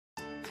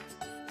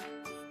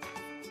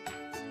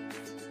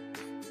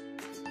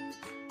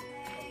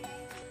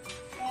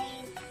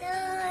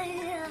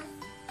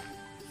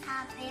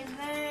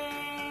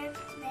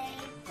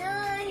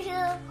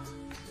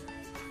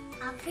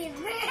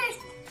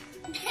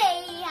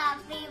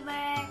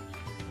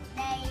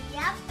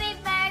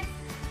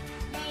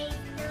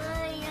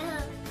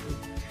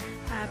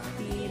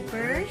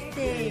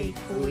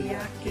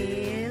Kuya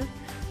Kil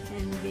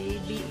and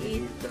Baby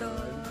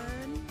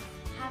Ethan.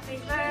 Happy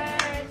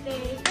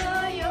birthday to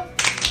you.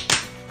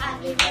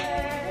 Happy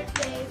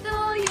birthday to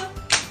you.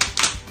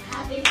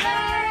 Happy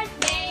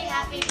birthday,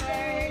 happy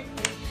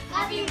birthday,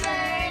 happy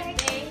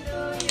birthday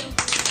to you.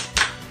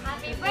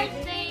 Happy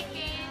birthday,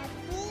 Kil.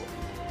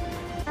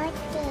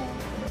 Okay,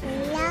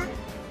 Kuya.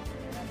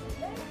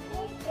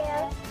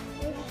 Kil,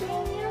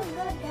 wishing you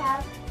good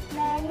health,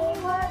 many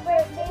more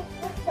birthdays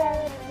to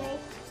celebrate.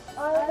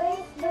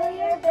 Always do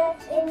your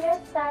best in your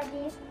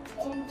studies.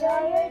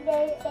 Enjoy your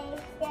day, take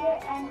care,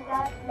 and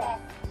God bless.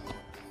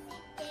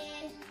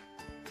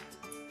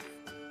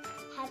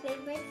 Happy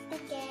birthday,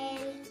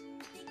 Kil.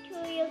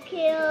 Kuya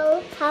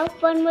Kil. Have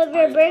fun with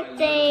your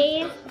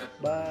birthday.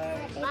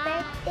 Bye.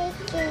 Happy birthday,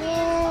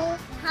 Kil.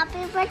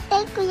 Happy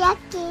birthday, Kuya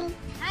Kil.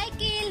 Hi,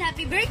 Kil.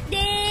 Happy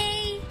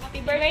birthday. Happy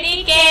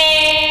birthday,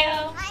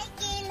 Kil. Hi,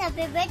 Kil.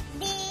 Happy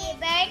birthday.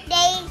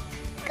 Birthday,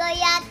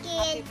 Kuya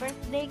Kil. Happy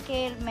birthday,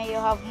 Kil. May you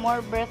have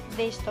more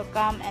birthdays to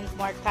come and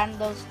more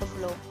candles to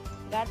blow.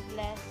 God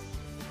bless.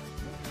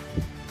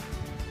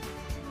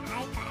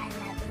 Hi, Kyle.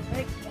 Happy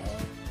birthday.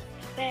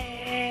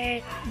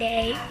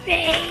 Birthday,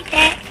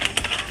 birthday.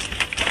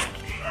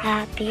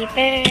 Happy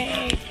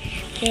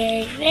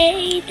birthday,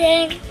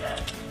 birthday.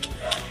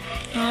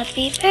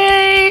 Happy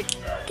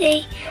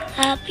birthday,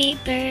 happy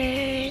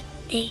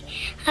birthday,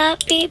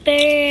 happy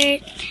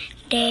birthday,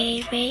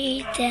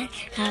 birthday.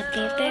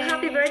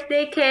 Happy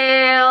birthday,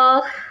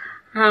 Kale.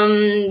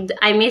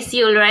 I miss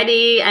you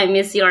already. I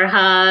miss your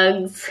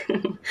hugs.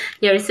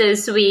 You're so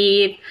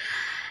sweet.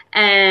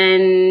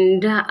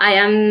 And I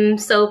am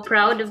so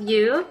proud of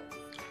you.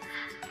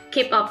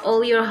 Keep up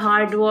all your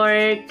hard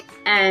work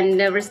and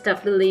never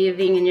stop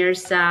believing in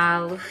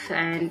yourself.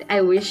 And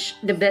I wish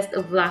the best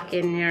of luck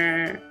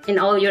in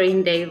all your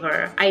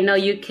endeavor. I know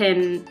you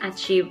can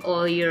achieve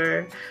all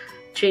your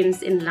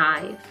dreams in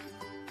life.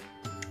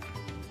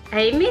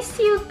 I miss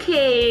you,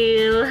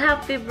 Kale.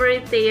 Happy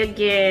birthday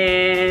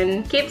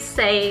again. Keep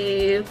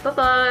safe.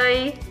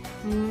 Bye-bye.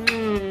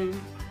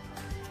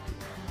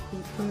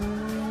 Happy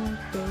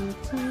birthday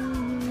to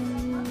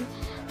you.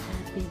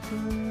 Happy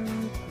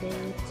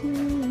birthday to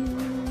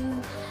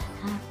you.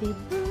 Happy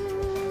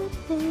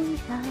birthday,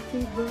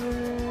 happy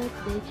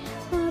birthday,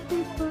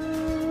 happy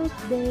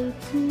birthday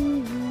to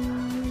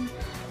you.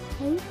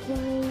 Hey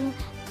Kale,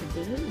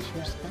 today is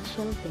your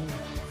special day.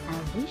 I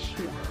wish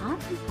you a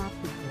happy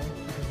birthday.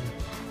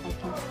 I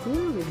can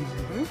still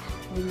remember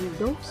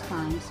those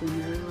times when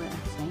we were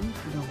at St.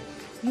 Lo.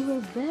 You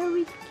were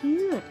very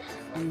cute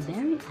and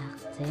very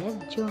active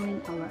during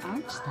our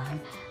arts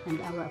time and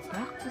our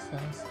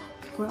practices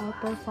for our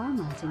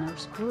performance in our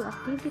school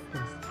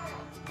activities.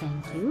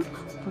 Thank you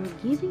for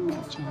giving me a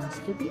chance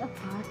to be a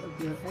part of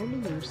your early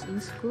years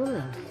in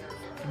schooling.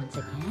 Once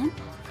again,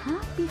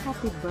 happy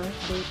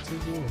birthday to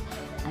you.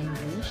 I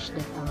wish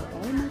that our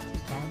Almighty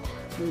God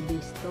will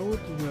bestow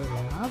your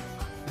love,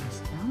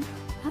 wisdom,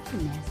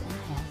 happiness, and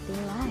healthy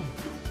life.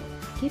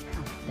 Keep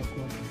up the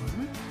good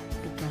work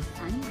because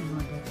I know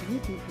that you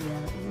did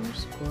well in your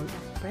school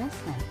at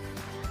present.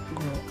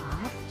 Grow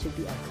up to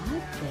be a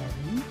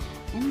God-fearing,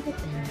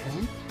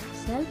 independent,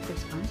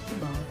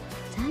 self-responsible,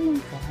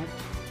 talented,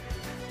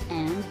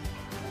 and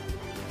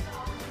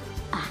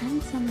a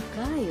handsome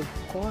guy, of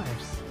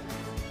course.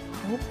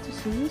 Hope to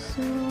see you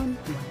soon.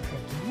 Once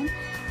again,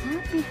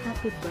 happy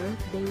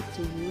birthday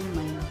to you,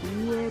 my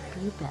dear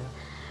pupil.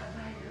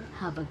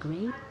 Have a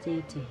great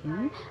day to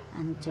you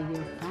and to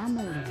your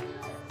family.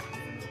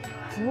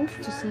 Hope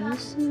to see you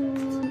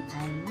soon. I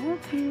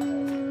love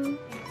you.